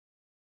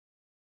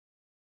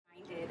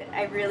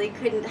I really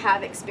couldn't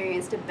have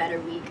experienced a better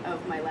week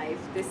of my life.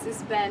 This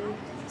has been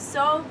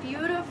so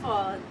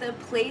beautiful. The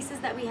places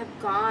that we have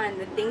gone,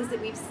 the things that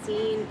we've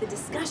seen, the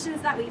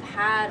discussions that we've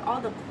had, all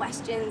the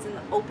questions and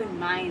the open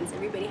minds.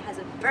 Everybody has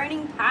a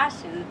burning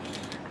passion.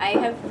 I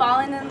have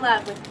fallen in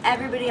love with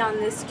everybody on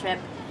this trip,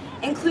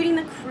 including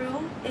the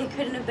crew. It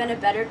couldn't have been a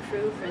better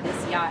crew for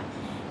this yacht.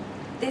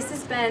 This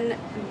has been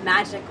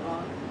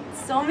magical.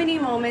 So many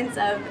moments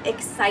of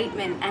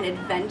excitement and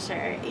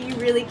adventure. You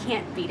really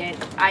can't beat it.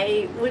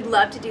 I would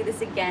love to do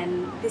this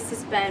again. This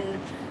has been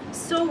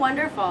so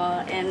wonderful,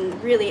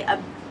 and really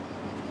a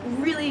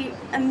really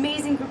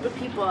amazing group of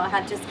people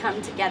have just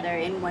come together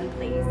in one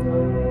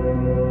place.